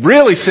sinning.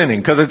 Really sinning,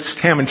 because it's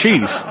ham and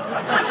cheese.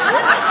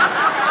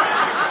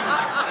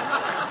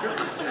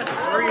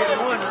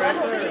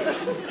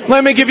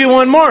 Let me give you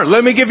one more.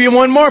 Let me give you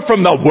one more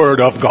from the Word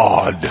of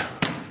God.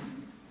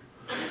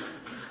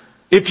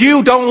 If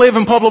you don't live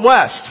in Pueblo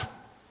West,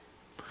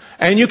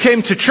 and you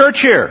came to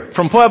church here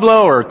from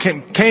Pueblo or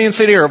Canyon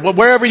City or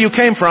wherever you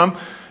came from,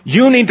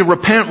 you need to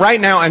repent right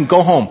now and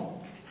go home.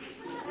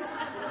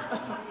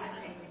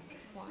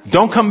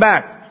 Don't come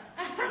back.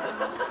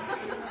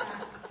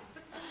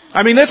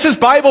 I mean, this is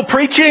Bible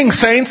preaching,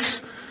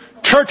 saints.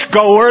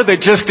 Churchgoer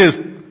that just is...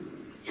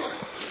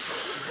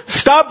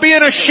 Stop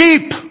being a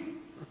sheep.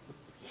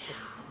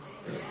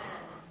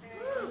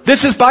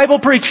 This is Bible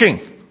preaching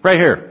right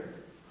here.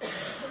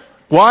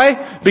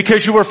 Why?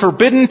 Because you were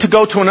forbidden to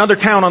go to another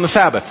town on the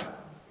Sabbath.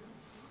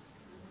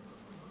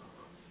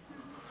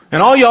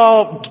 And all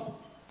y'all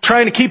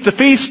trying to keep the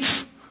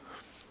feasts,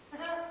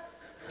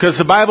 because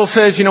the Bible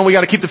says, we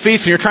got to keep the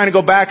feasts, and you're trying to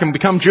go back and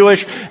become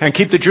Jewish and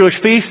keep the Jewish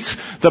feasts.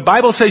 The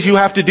Bible says you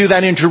have to do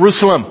that in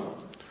Jerusalem.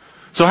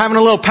 So having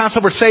a little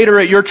Passover Seder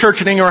at your church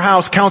and in your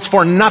house counts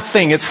for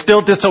nothing. It's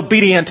still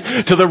disobedient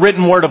to the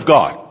written Word of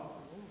God.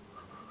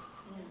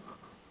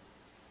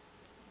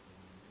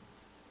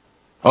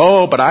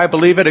 Oh, but I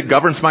believe it. It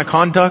governs my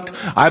conduct.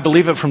 I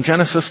believe it from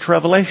Genesis to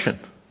Revelation.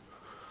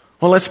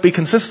 Well, let's be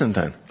consistent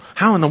then.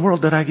 How in the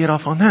world did I get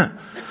off on that?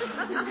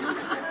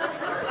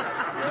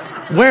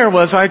 Where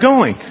was I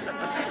going?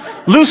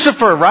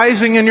 Lucifer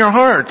rising in your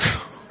heart.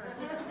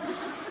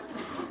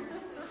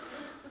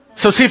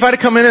 So see, if I'd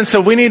come in and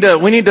said, we need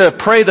to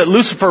pray that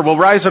Lucifer will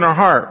rise in our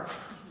heart.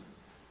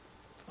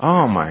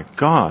 Oh my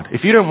God.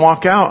 If you didn't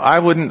walk out, I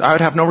would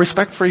have no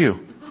respect for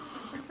you.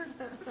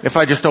 If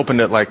I just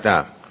opened it like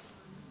that.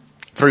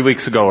 3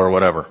 weeks ago or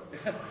whatever.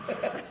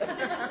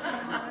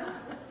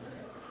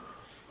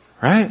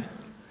 Right?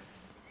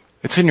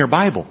 It's in your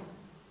Bible.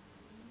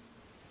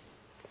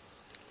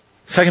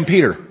 2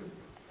 Peter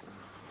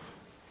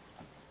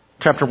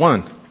chapter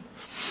 1.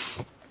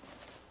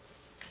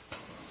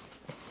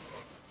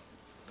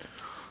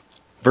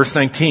 Verse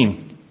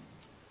 19.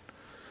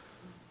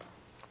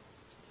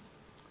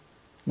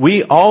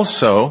 We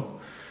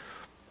also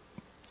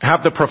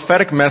have the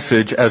prophetic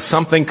message as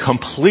something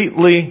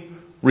completely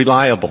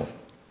reliable.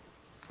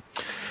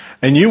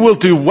 And you will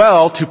do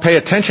well to pay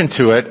attention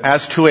to it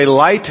as to a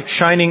light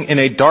shining in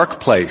a dark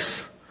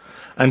place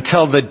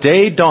until the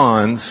day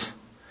dawns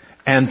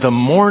and the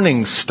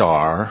morning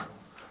star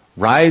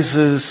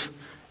rises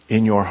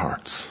in your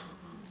hearts.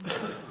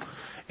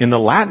 In the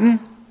Latin,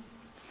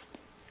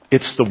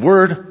 It's the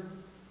word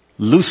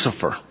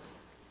Lucifer.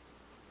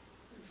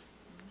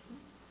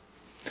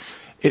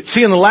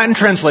 See, in the Latin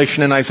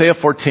translation in Isaiah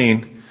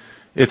 14,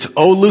 it's,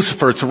 O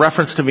Lucifer, it's a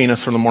reference to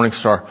Venus from the morning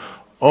star.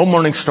 O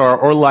morning star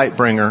or light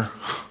bringer,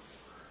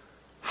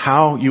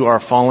 how you are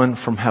fallen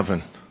from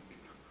heaven.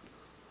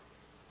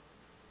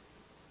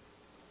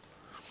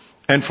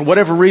 And for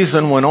whatever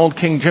reason, when old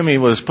King Jimmy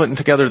was putting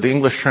together the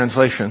English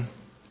translation,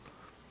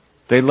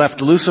 they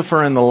left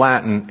Lucifer in the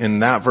Latin in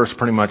that verse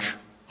pretty much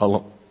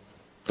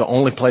the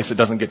only place it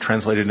doesn't get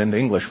translated into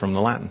English from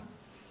the Latin.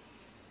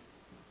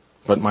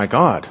 But my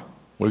God,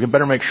 we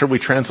better make sure we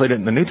translate it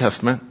in the New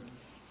Testament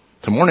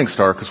to morning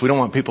star, because we don't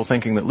want people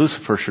thinking that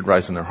Lucifer should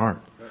rise in their heart.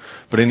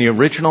 But in the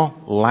original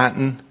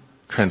Latin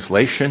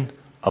translation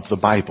of the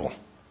Bible,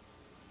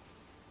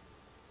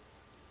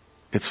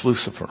 it's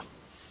Lucifer.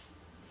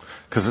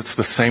 Because it's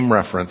the same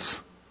reference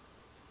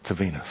to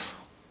Venus.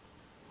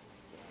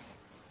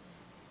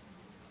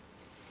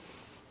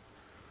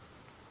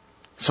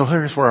 So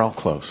here's where I'll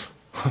close.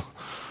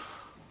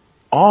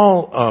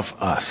 All of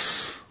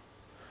us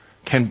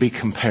can be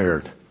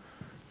compared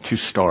to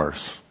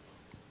stars.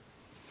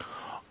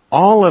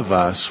 All of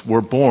us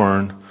were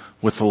born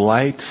with the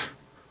light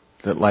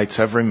that lights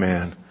every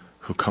man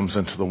who comes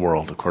into the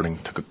world, according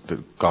to the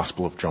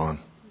Gospel of John,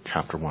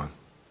 chapter 1.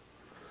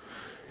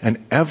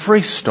 And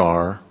every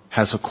star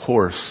has a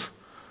course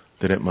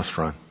that it must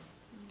run.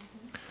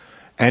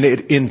 And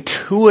it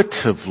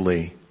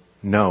intuitively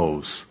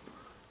knows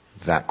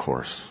that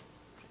course.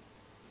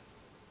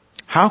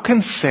 How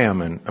can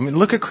salmon,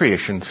 look at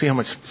creation, see how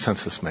much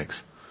sense this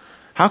makes.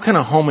 How can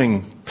a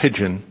homing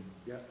pigeon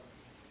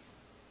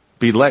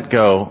be let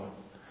go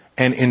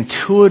and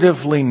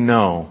intuitively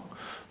know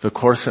the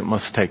course it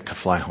must take to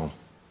fly home?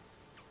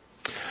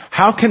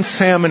 How can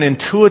salmon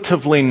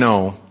intuitively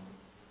know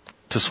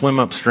to swim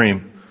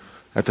upstream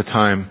at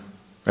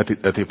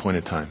the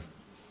appointed time?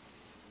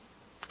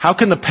 How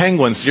can the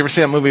penguins, did you ever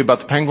see that movie about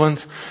the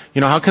penguins?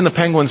 How can the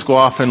penguins go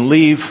off and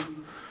leave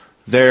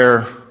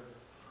their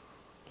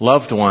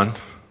loved one,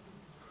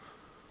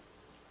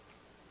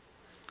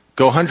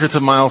 go hundreds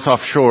of miles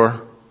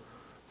offshore,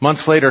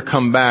 months later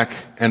come back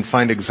and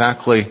find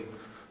exactly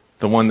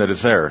the one that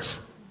is theirs?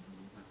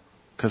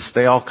 Because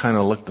they all kind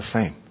of look the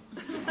same.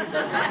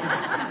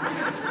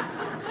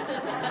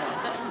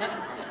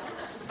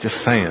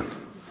 Just saying.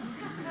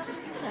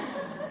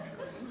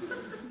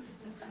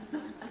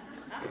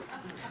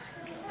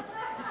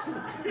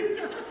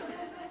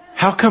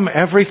 How come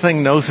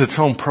everything knows its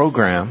own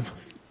program,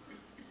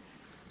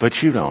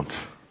 but you don't?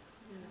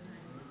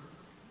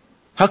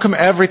 How come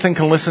everything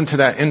can listen to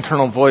that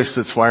internal voice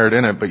that's wired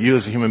in it, but you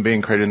as a human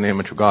being created in the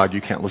image of God,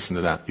 you can't listen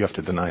to that. You have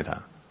to deny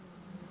that.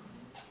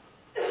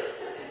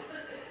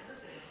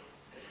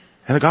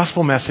 And the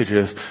gospel message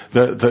is,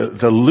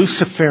 the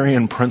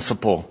Luciferian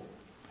principle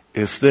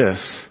is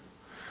this,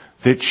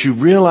 that you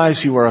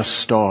realize you are a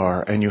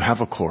star and you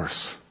have a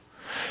course,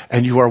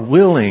 and you are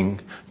willing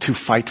to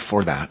fight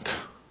for that.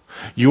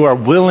 You are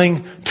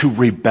willing to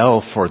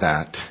rebel for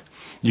that.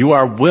 You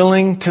are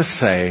willing to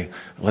say,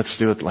 let's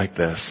do it like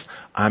this.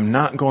 I'm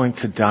not going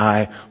to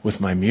die with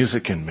my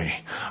music in me.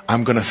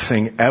 I'm going to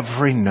sing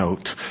every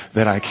note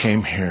that I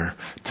came here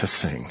to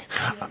sing.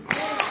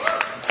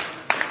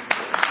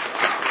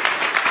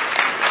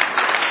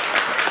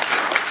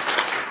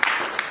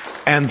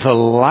 And the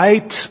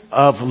light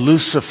of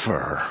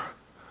Lucifer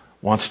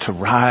wants to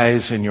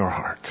rise in your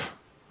heart.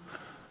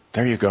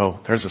 There you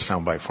go. There's a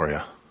soundbite for you.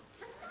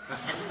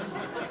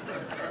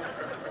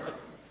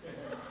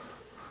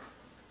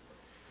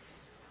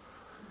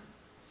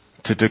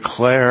 To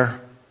declare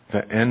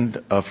the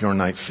end of your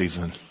night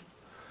season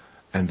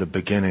and the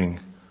beginning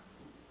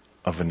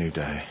of a new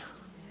day.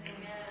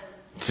 Amen.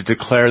 To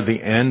declare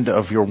the end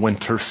of your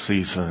winter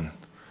season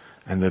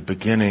and the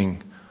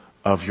beginning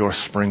of your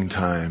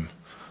springtime,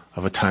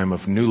 of a time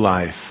of new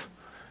life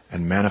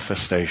and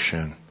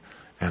manifestation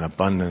and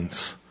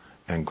abundance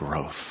and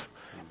growth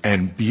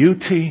and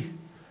beauty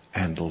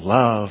and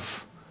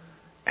love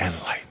and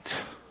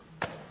light.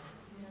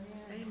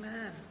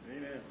 Amen.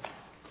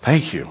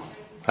 Thank you.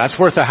 That's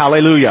worth a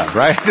hallelujah,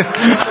 right?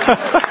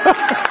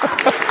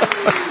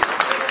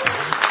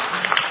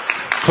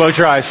 Close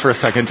your eyes for a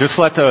second. Just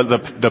let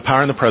the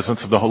power and the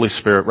presence of the Holy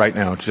Spirit right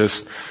now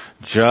just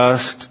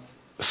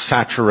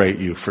saturate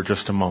you for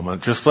just a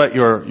moment. Just let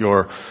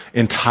your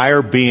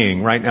entire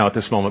being right now at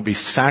this moment be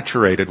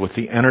saturated with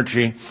the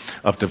energy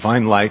of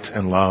divine light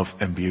and love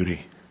and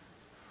beauty.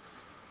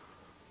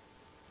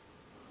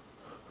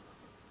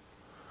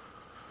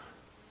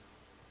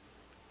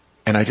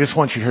 And I just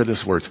want you to hear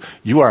these words.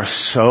 You are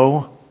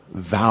so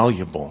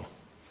valuable.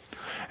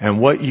 And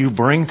what you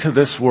bring to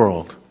this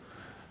world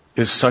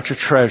is such a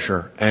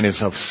treasure and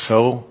is of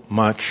so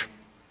much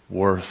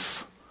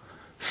worth.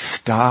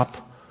 Stop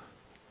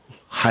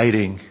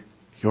hiding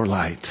your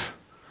light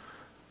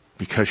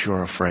because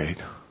you're afraid.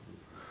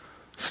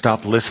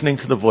 Stop listening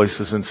to the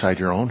voices inside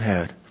your own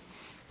head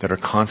that are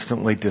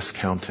constantly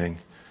discounting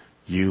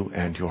you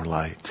and your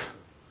light.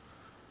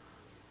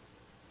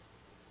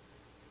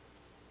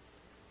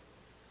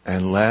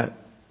 And let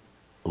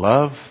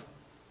love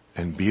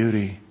and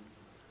beauty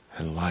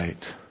and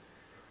light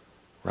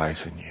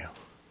rise in you.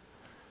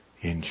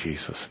 In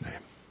Jesus' name.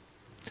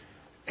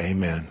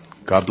 Amen.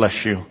 God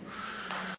bless you.